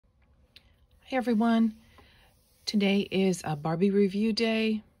Hey everyone, today is a Barbie review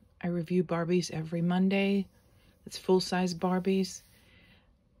day. I review Barbies every Monday. It's full-size Barbies.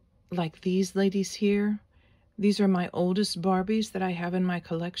 Like these ladies here. These are my oldest Barbies that I have in my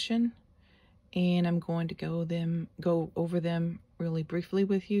collection. And I'm going to go over them really briefly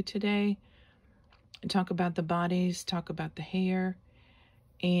with you today. Talk about the bodies, talk about the hair.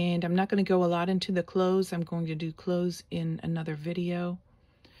 And I'm not going to go a lot into the clothes. I'm going to do clothes in another video.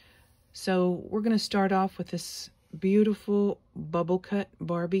 So we're going to start off with this beautiful Bubblecut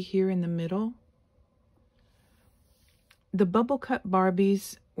Barbie here in the middle. The Bubblecut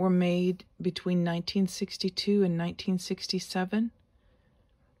Barbies were made between 1962 and 1967.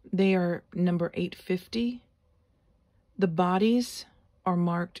 They are number 850. The bodies are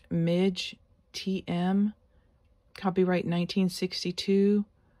marked Midge, TM, copyright 1962,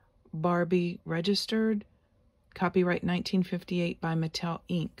 Barbie registered, copyright 1958 by Mattel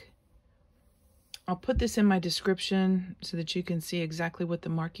Inc. I'll put this in my description so that you can see exactly what the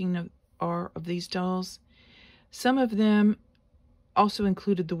marking are of these dolls. Some of them also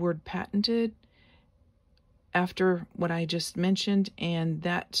included the word patented after what I just mentioned, and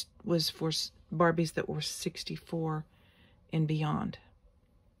that was for Barbies that were 64 and beyond.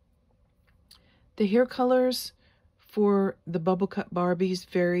 The hair colors for the Bubblecut Barbies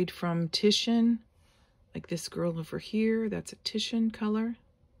varied from Titian, like this girl over here, that's a Titian color.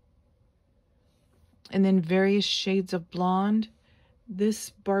 And then various shades of blonde.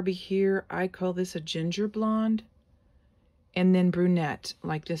 This Barbie here, I call this a ginger blonde. And then brunette,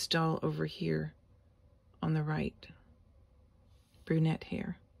 like this doll over here on the right. Brunette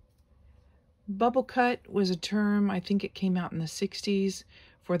hair. Bubblecut was a term, I think it came out in the 60s,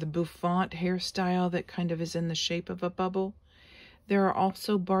 for the bouffant hairstyle that kind of is in the shape of a bubble. There are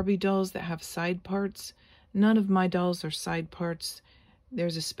also Barbie dolls that have side parts. None of my dolls are side parts.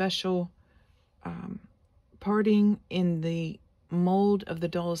 There's a special parting in the mold of the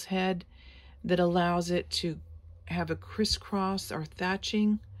doll's head that allows it to have a crisscross or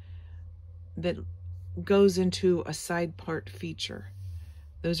thatching that goes into a side part feature.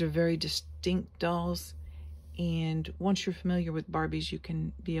 Those are very distinct dolls, and once you're familiar with Barbies, you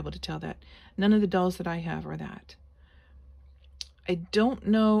can be able to tell that. None of the dolls that I have are that. I don't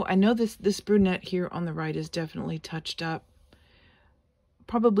know, I know this brunette here on the right is definitely touched up.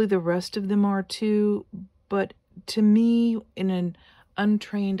 Probably the rest of them are too, but to me, in an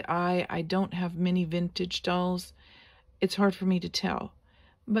untrained eye, I don't have many vintage dolls. It's hard for me to tell,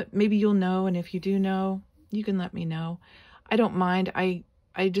 but maybe you'll know, and if you do know, you can let me know. I don't mind. I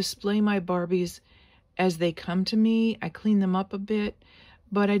display my Barbies as they come to me. I clean them up a bit,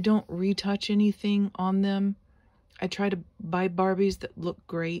 but I don't retouch anything on them. I try to buy Barbies that look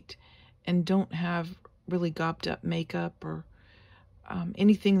great and don't have really gobbed up makeup or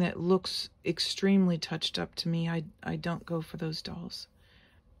anything that looks extremely touched up to me. I don't go for those dolls.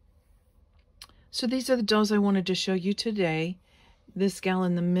 So these are the dolls I wanted to show you today. This gal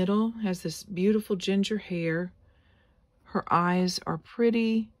in the middle has this beautiful ginger hair. Her eyes are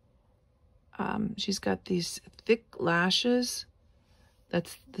pretty. She's got these thick lashes.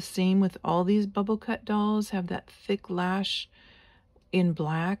 That's the same with all these Bubblecut dolls, have that thick lash in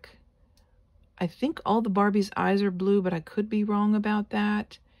black. I think all the Barbies' eyes are blue, but I could be wrong about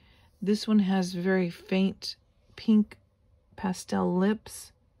that. This one has very faint pink pastel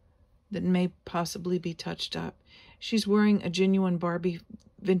lips that may possibly be touched up. She's wearing a genuine Barbie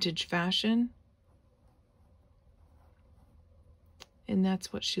vintage fashion. And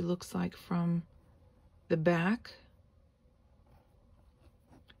that's what she looks like from the back.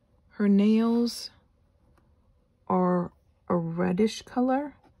 Her nails are a reddish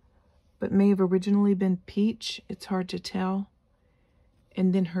color, but may have originally been peach. It's hard to tell.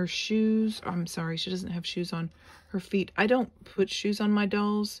 And then her shoes, I'm sorry, she doesn't have shoes on her feet. I don't put shoes on my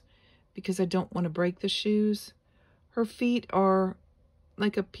dolls because I don't want to break the shoes. Her feet are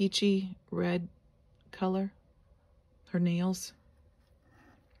like a peachy red color. Her nails.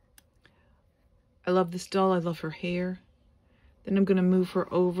 I love this doll. I love her hair. Then I'm going to move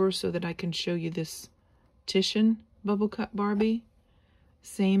her over so that I can show you this Titian Bubblecut Barbie.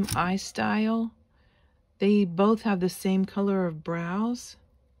 Same eye style. They both have the same color of brows.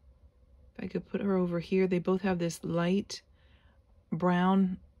 If I could put her over here, they both have this light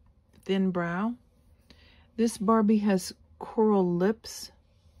brown, thin brow. This Barbie has coral lips.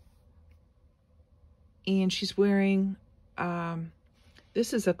 And she's wearing,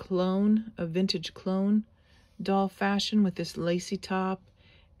 this is a clone, a vintage clone doll fashion with this lacy top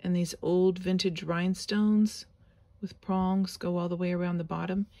and these old vintage rhinestones with prongs go all the way around the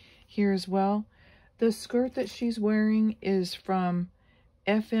bottom here as well. The skirt that she's wearing is from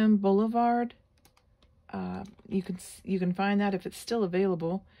FM Boulevard. You can find that if it's still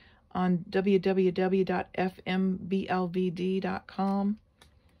available on www.fmblvd.com.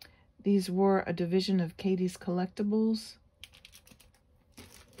 These were a division of Katie's Collectibles.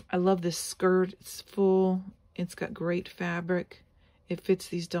 I love this skirt. It's full. It's got great fabric. It fits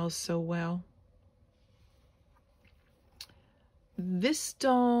these dolls so well. This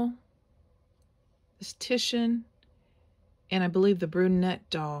doll, this Titian, and I believe the Brunette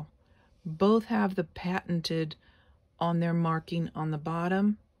doll, both have the patented on their marking on the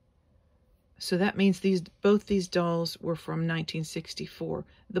bottom. So that means both these dolls were from 1964.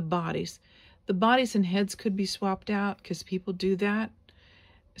 The bodies and heads could be swapped out because people do that.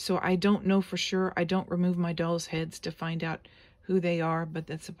 So I don't know for sure. I don't remove my dolls' heads to find out who they are, but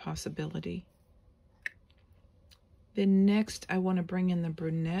that's a possibility. Then next, I want to bring in the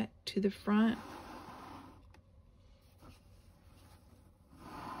Brunette to the front.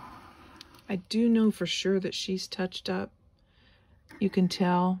 I do know for sure that she's touched up. You can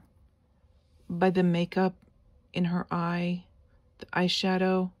tell by the makeup in her eye, the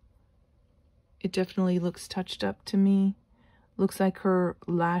eyeshadow. It definitely looks touched up to me. Looks like her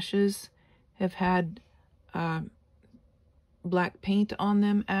lashes have had black paint on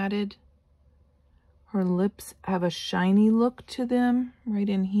them added. Her lips have a shiny look to them right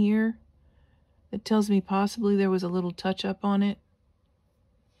in here. It tells me possibly there was a little touch up on it.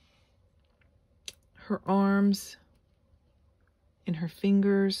 Her arms and her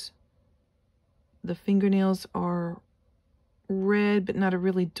fingers. The fingernails are red, but not a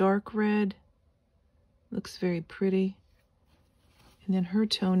really dark red. Looks very pretty. And then her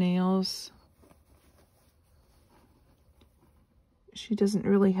toenails. She doesn't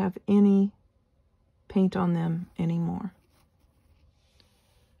really have any paint on them anymore.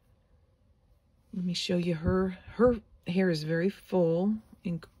 Let me show you her. Her hair is very full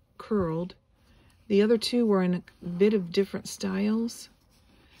and curled. The other two were in a bit of different styles.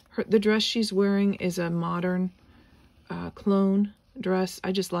 The dress she's wearing is a modern clone dress.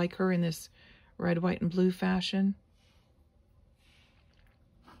 I just like her in this red, white, and blue fashion.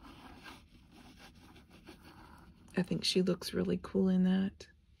 I think she looks really cool in that.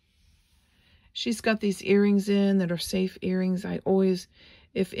 She's got these earrings in that are safe earrings. I always,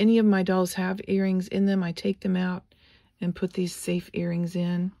 if any of my dolls have earrings in them, I take them out and put these safe earrings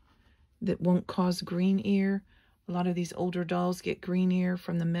in that won't cause green ear. A lot of these older dolls get green ear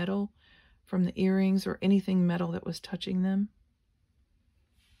from the metal, from the earrings, or anything metal that was touching them.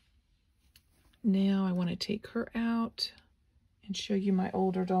 Now I want to take her out and show you my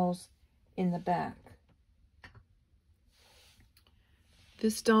older dolls in the back.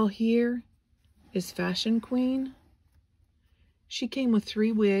 This doll here is Fashion Queen. She came with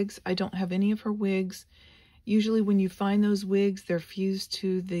 3 wigs. I don't have any of her wigs. Usually when you find those wigs, they're fused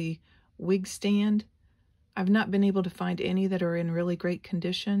to the wig stand. I've not been able to find any that are in really great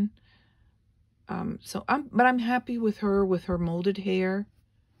condition. But I'm happy with her molded hair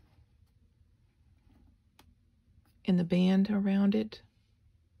and the band around it.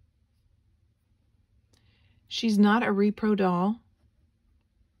 She's not a repro doll.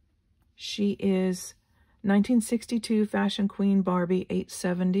 She is 1962 Fashion Queen Barbie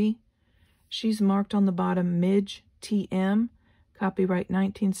 870. She's marked on the bottom Midge TM, copyright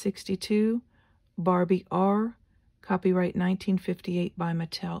 1962, Barbie R, copyright 1958 by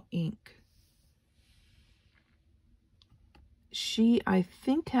Mattel Inc. She, I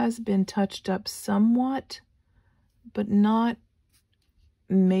think, has been touched up somewhat, but not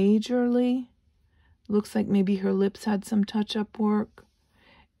majorly. Looks like maybe her lips had some touch-up work.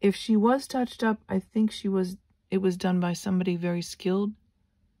 If she was touched up, I think it was done by somebody very skilled,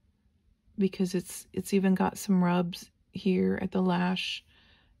 because it's even got some rubs here at the lash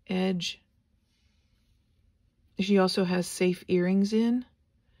edge. She also has safe earrings in.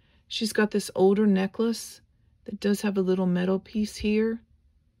 She's got this older necklace that does have a little metal piece here,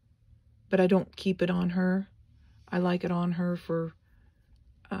 but I don't keep it on her. I like it on her for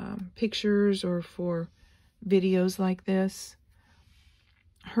pictures or for videos like this.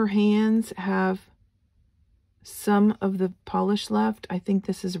 Her hands have some of the polish left. I think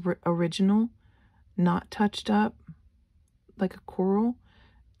this is original, not touched up, like a coral,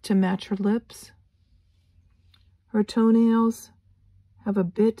 to match her lips. Her toenails have a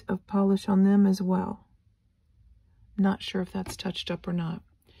bit of polish on them as well. Not sure if that's touched up or not.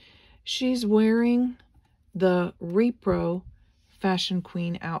 She's wearing the repro Fashion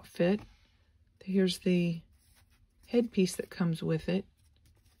Queen outfit. Here's the headpiece that comes with it.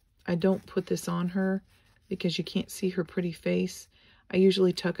 I don't put this on her because you can't see her pretty face. I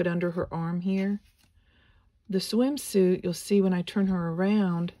usually tuck it under her arm here. The swimsuit, you'll see when I turn her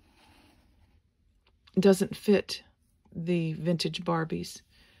around, doesn't fit the vintage Barbies.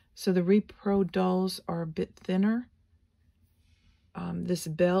 So the repro dolls are a bit thinner. This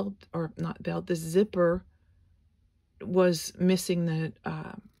belt, or not belt, this zipper was missing the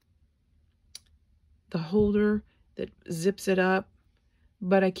holder that zips it up.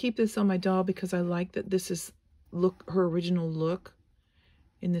 But I keep this on my doll because I like that this is her original look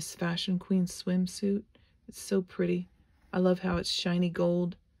in this Fashion Queen swimsuit. It's so pretty. I love how it's shiny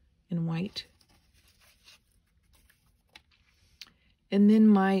gold and white. And then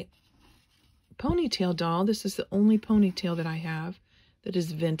my Ponytail doll, this is the only Ponytail that I have that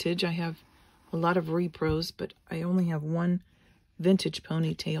is vintage. I have a lot of repros, but I only have one vintage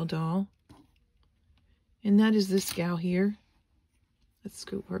Ponytail doll. And that is this gal here. Let's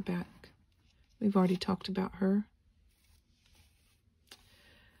scoot her back. We've already talked about her.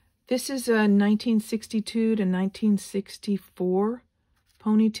 This is a 1962 to 1964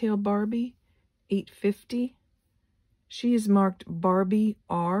 Ponytail Barbie, 850. She is marked Barbie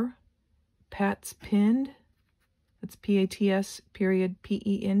R. Pat's Pinned. That's P-A-T-S period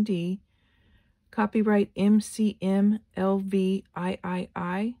P-E-N-D. Copyright MCM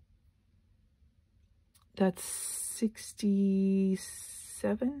LVIII. That's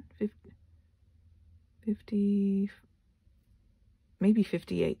 67, 50, maybe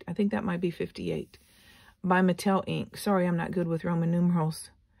 58. I think that might be 58. By Mattel Inc. Sorry, I'm not good with Roman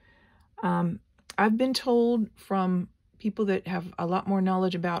numerals. I've been told from people that have a lot more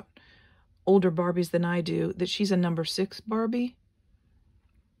knowledge about older Barbies than I do that she's a number 6 Barbie.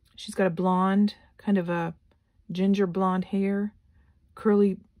 She's got a blonde, kind of a ginger blonde hair,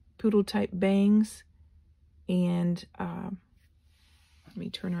 curly poodle type bangs, and let me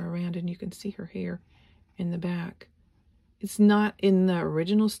turn her around and you can see her hair in the back. It's not in the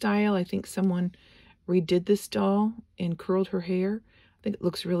original style. I think someone redid this doll and curled her hair. I think it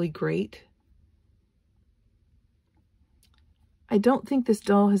looks really great. I don't think this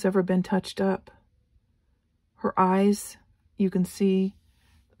doll has ever been touched up. Her eyes, you can see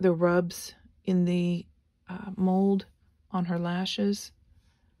the rubs in the mold on her lashes.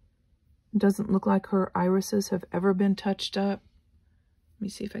 It doesn't look like her irises have ever been touched up. Let me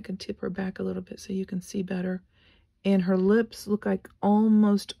see if I can tip her back a little bit so you can see better. And her lips look like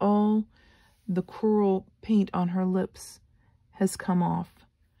almost all the coral paint on her lips has come off.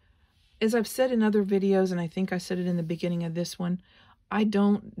 As I've said in other videos, and I think I said it in the beginning of this one, I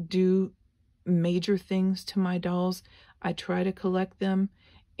don't do major things to my dolls. I try to collect them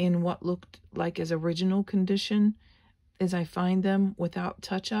in what looked like as original condition as I find them without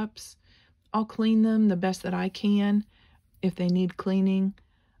touch-ups. I'll clean them the best that I can if they need cleaning.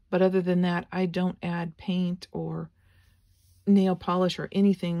 But other than that, I don't add paint or nail polish or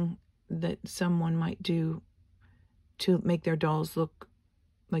anything that someone might do to make their dolls look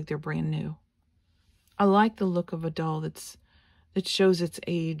like they're brand new. I like the look of a doll that shows its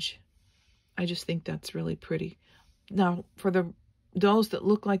age. I just think that's really pretty. Now, for the dolls that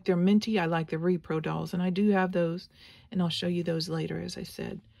look like they're minty, I like the repro dolls, and I do have those, and I'll show you those later, as I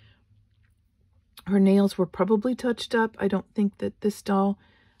said. Her nails were probably touched up. I don't think that this doll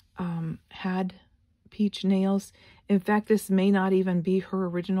had peach nails. In fact, this may not even be her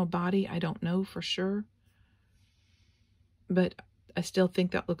original body. I don't know for sure. But I still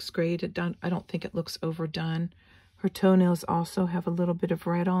think that looks great. I don't think it looks overdone. Her toenails also have a little bit of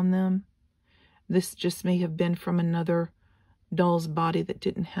red on them. This just may have been from another doll's body that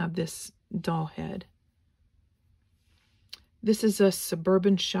didn't have this doll head. This is a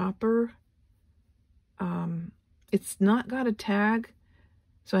Suburban Shopper. It's not got a tag,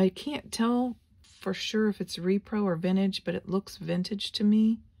 so I can't tell for sure if it's repro or vintage, but it looks vintage to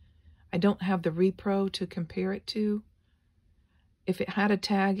me. I don't have the repro to compare it to. If it had a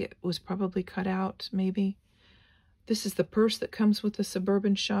tag, it was probably cut out, maybe. This is the purse that comes with the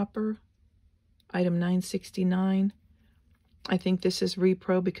Suburban Shopper, item 969. I think this is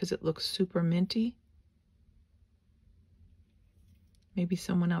repro because it looks super minty. Maybe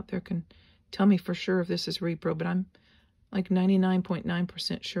someone out there can tell me for sure if this is repro, but I'm like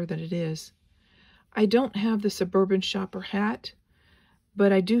 99.9% sure that it is. I don't have the Suburban Shopper hat,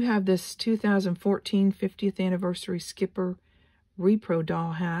 but I do have this 2014 50th Anniversary Skipper repro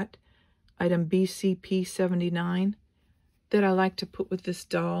doll hat, item BCP79, that I like to put with this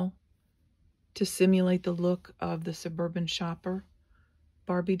doll to simulate the look of the Suburban Shopper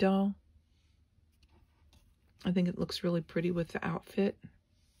Barbie doll. I think it looks really pretty with the outfit.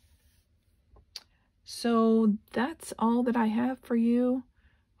 So that's all that I have for you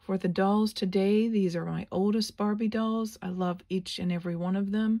for the dolls today. These are my oldest Barbie dolls. I love each and every one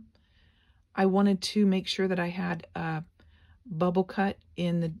of them. I wanted to make sure that I had a Bubblecut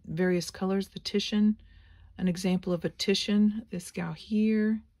in the various colors. The Titian, an example of a Titian, this gal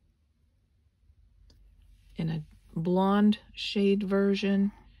here, in a blonde shade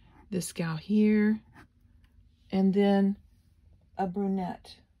version, this gal here, and then a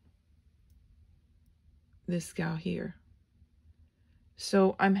brunette, this gal here.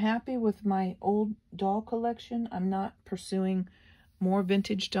 So I'm happy with my old doll collection. I'm not pursuing more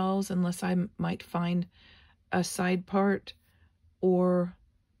vintage dolls unless I might find a side part or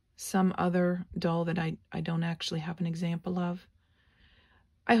some other doll that I don't actually have an example of.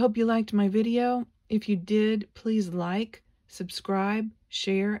 I hope you liked my video. If you did, please like, subscribe,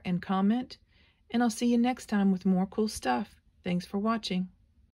 share, and comment. And I'll see you next time with more cool stuff. Thanks for watching.